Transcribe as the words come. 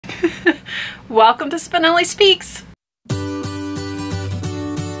Welcome to Spenelli Speaks.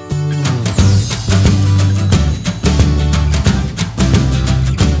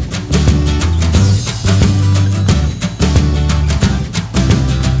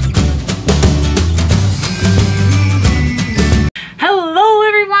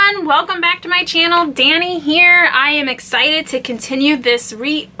 Welcome back to my channel. Danny here. I am excited to continue this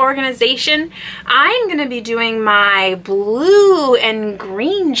reorganization. I'm going to be doing my blue and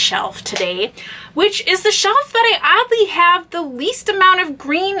green shelf today, which is the shelf that I oddly have the least amount of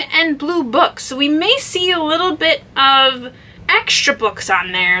green and blue books. So we may see a little bit of extra books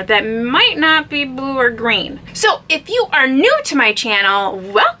on there that might not be blue or green. So if you are new to my channel,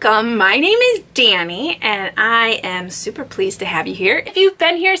 welcome. My name is Danny and I am super pleased to have you here. If you've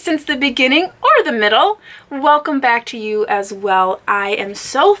been here since the beginning or the middle, welcome back to you as well. I am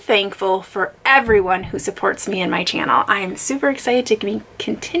so thankful for everyone who supports me and my channel. I am super excited to be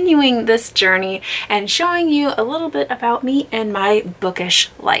continuing this journey and showing you a little bit about me and my bookish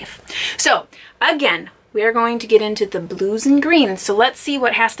life. So again, we are going to get into the blues and greens, so let's see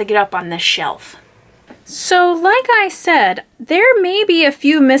what has to get up on this shelf. So like I said, there may be a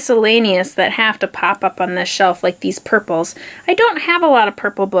few miscellaneous that have to pop up on this shelf, like these purples. I don't have a lot of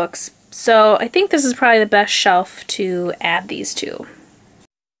purple books, so I think this is probably the best shelf to add these to.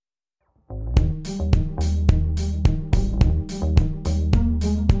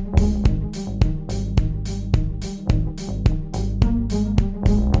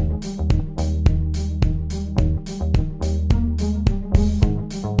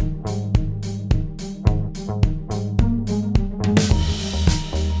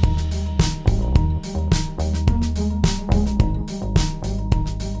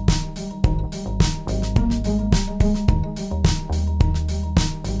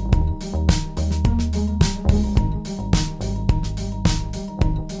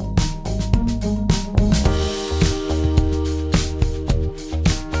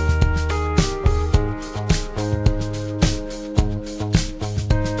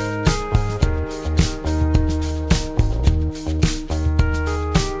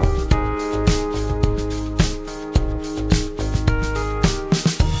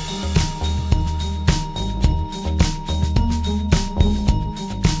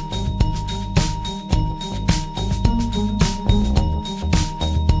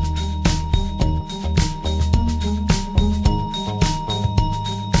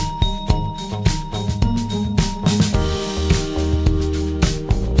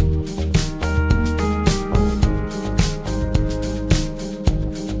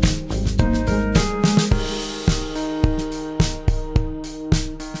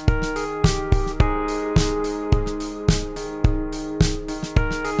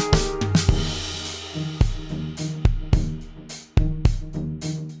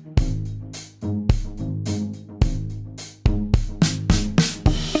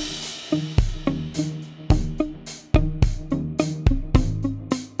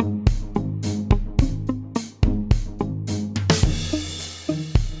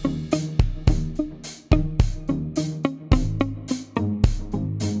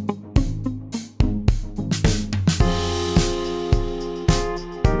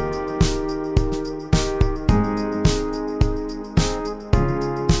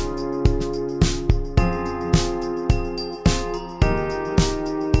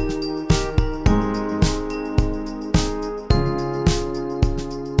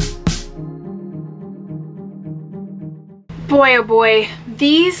 Boy, oh boy,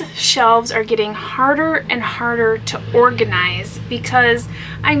 these shelves are getting harder and harder to organize because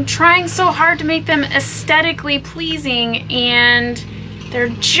I'm trying so hard to make them aesthetically pleasing and they're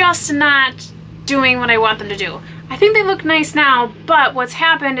just not doing what I want them to do. I think they look nice now, but what's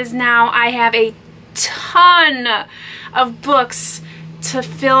happened is now I have a ton of books to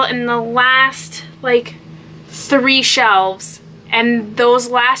fill in the last like 3 shelves, and those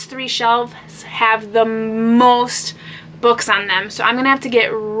last 3 shelves have the most books on them. So I'm gonna have to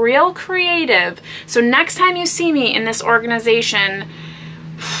get real creative. So next time you see me in this organization,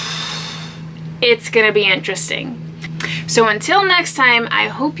 it's gonna be interesting. So until next time, I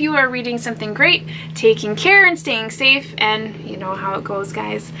hope you are reading something great, taking care and staying safe, and you know how it goes,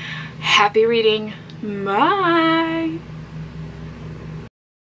 guys. Happy reading. Bye.